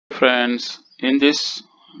Friends, in this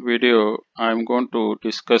video I'm going to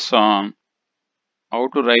discuss on how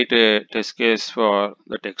to write a test case for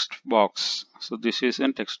the text box. So this is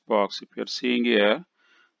a text box. If you're seeing here,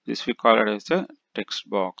 this we call it as the text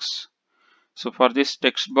box. So for this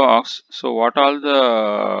text box, so what all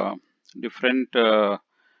the different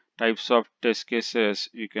types of test cases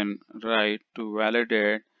you can write to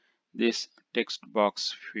validate this text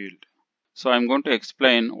box field. So I'm going to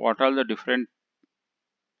explain what all the different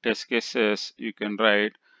test cases you can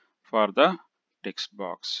write for the text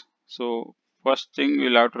box. So first thing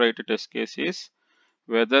we'll have to write a test case is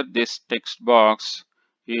whether this text box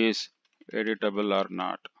is editable or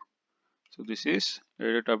not. So this is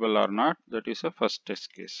editable or not, that is a first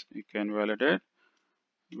test case. You can validate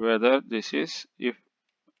whether this is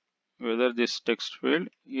whether this text field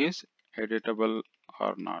is editable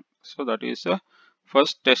or not. So that is the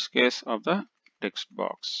first test case of the text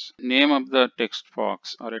box. Name of the text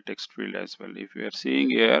box or a text field as well. If you are seeing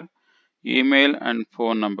here, email and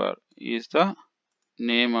phone number is the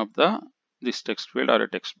name of this text field or a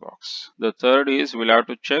text box. The third is we'll have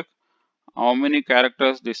to check how many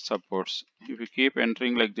characters this supports. If you keep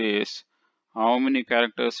entering like this, how many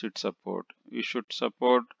characters it support. You should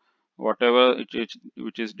support whatever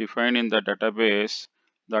which is defined in the database.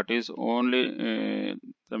 That is only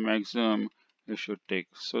the maximum you should take.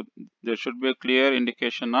 So there should be a clear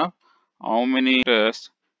indication of how many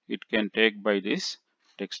characters it can take by this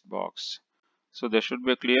text box. So there should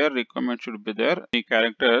be a clear requirement should be there, how many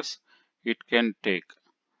characters it can take.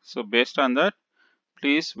 So based on that,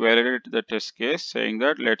 please validate the test case saying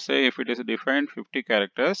that, let's say if it is defined 50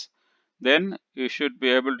 characters, then you should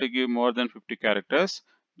be able to give more than 50 characters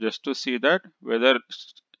just to see that whether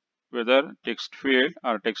text field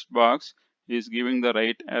or text box is giving the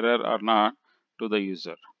right error or not to the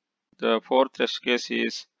user. The fourth test case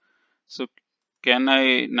is, so can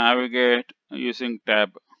I navigate using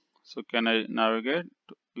tab? So can I navigate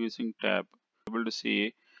using tab? Able to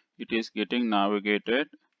see it is getting navigated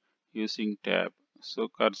using tab. So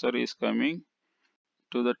cursor is coming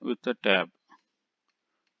to that with the tab.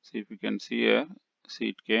 See if you can see here, see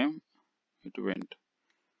it came, it went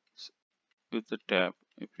with the tab.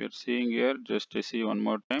 If you're seeing here, just see one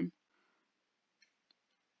more time.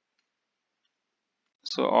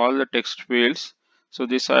 So all the text fields, so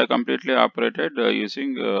this I completely operated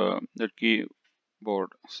using the keyboard.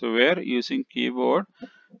 So where using keyboard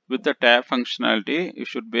with the tab functionality, you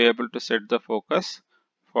should be able to set the focus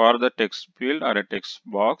for the text field or a text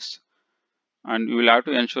box, and you will have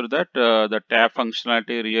to ensure that the tab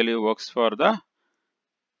functionality really works for the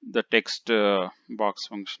text box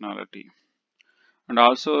functionality. And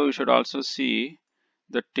also you should also see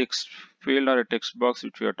the text field or a text box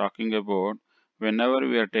which we are talking about. Whenever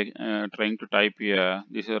we are trying to type here,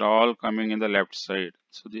 these are all coming in the left side.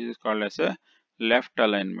 So this is called as a left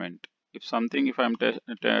alignment. If I'm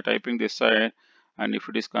typing this side and if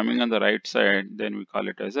it is coming on the right side, then we call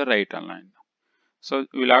it as a right aligned. So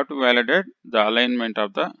we'll have to validate the alignment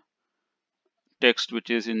of the text which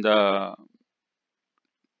is in the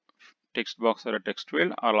text box or a text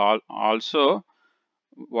field, or also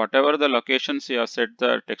whatever the locations you have set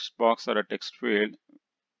the text box or a text field,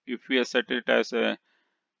 if we have set it as a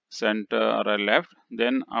center or a left,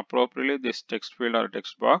 then appropriately this text field or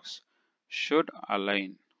text box should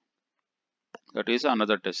align. That is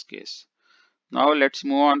another test case. Now let's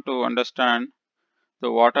move on to understand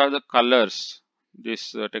what are the colors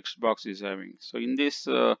this text box is having. So in this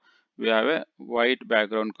we have a white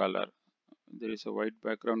background color. There is a white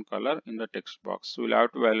background color in the text box. So we'll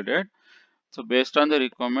have to validate. So based on the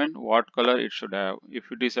requirement, what color it should have. If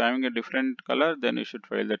it is having a different color, then you should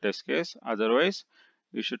fail the test case. Otherwise,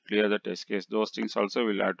 you should clear the test case. Those things also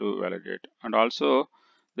we'll have to validate. And also,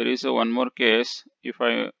 there is a one more case. If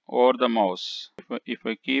I over the mouse, if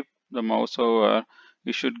I keep the mouse over,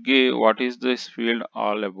 you should give what is this field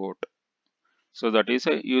all about. So that is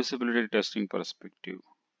a usability testing perspective.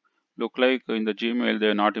 Look like in the Gmail they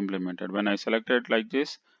are not implemented. When I select it like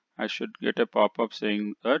this, I should get a pop-up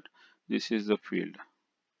saying that this is the field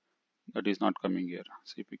that is not coming here.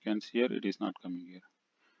 See if you can see here, it is not coming here.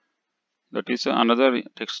 That is another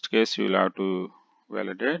text case you will have to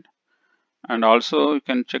validate. And also you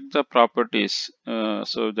can check the properties.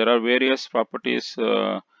 So there are various properties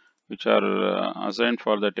which are assigned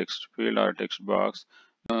for the text field or text box.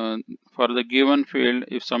 For the given field,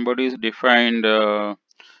 if somebody is defined the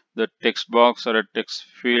text box or a text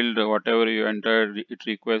field, whatever you entered, it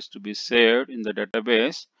requires to be saved in the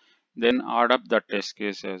database, then add up the test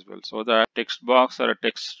case as well. So the text box or a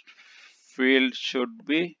text field should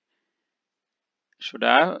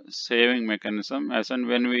have saving mechanism, as and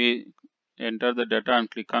when we enter the data and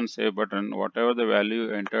click on save button, whatever the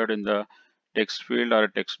value entered in the text field or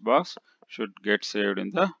text box should get saved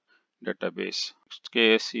in the database. Next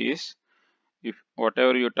case is, if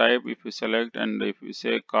whatever you type, if you select and if you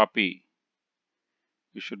say copy,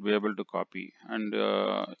 you should be able to copy, and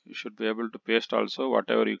you should be able to paste also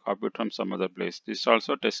whatever you copied from some other place. This is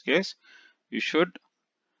also test case you should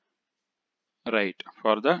write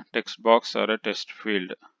for the text box or a test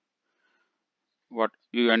field. What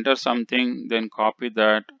you enter something, then copy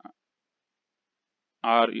that,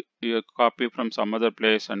 or you copy from some other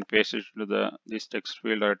place and paste it to this text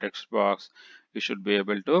field or text box, you should be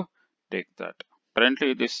able to take that.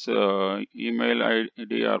 Currently this email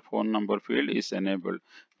ID or phone number field is enabled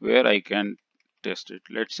where I can test it.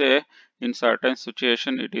 Let's say in certain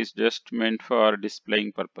situation it is just meant for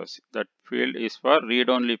displaying purpose, that field is for read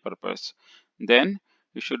only purpose, then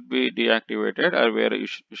you should be deactivated, or where it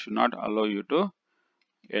should not allow you to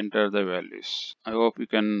enter the values. I hope you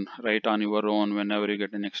can write on your own whenever you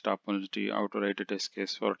get the next opportunity how to write a test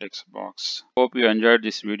case for text box. Hope you enjoyed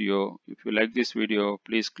this video. If you like this video,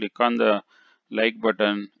 please click on the like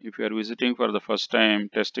button. If you are visiting for the first time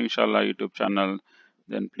Testing Shala YouTube channel,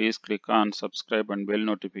 then please click on subscribe and bell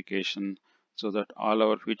notification so that all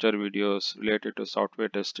our future videos related to software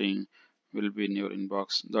testing will be in your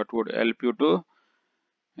inbox. That would help you to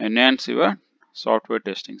enhance your software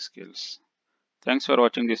testing skills. Thanks for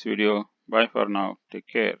watching this video. Bye for now. Take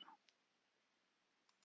care.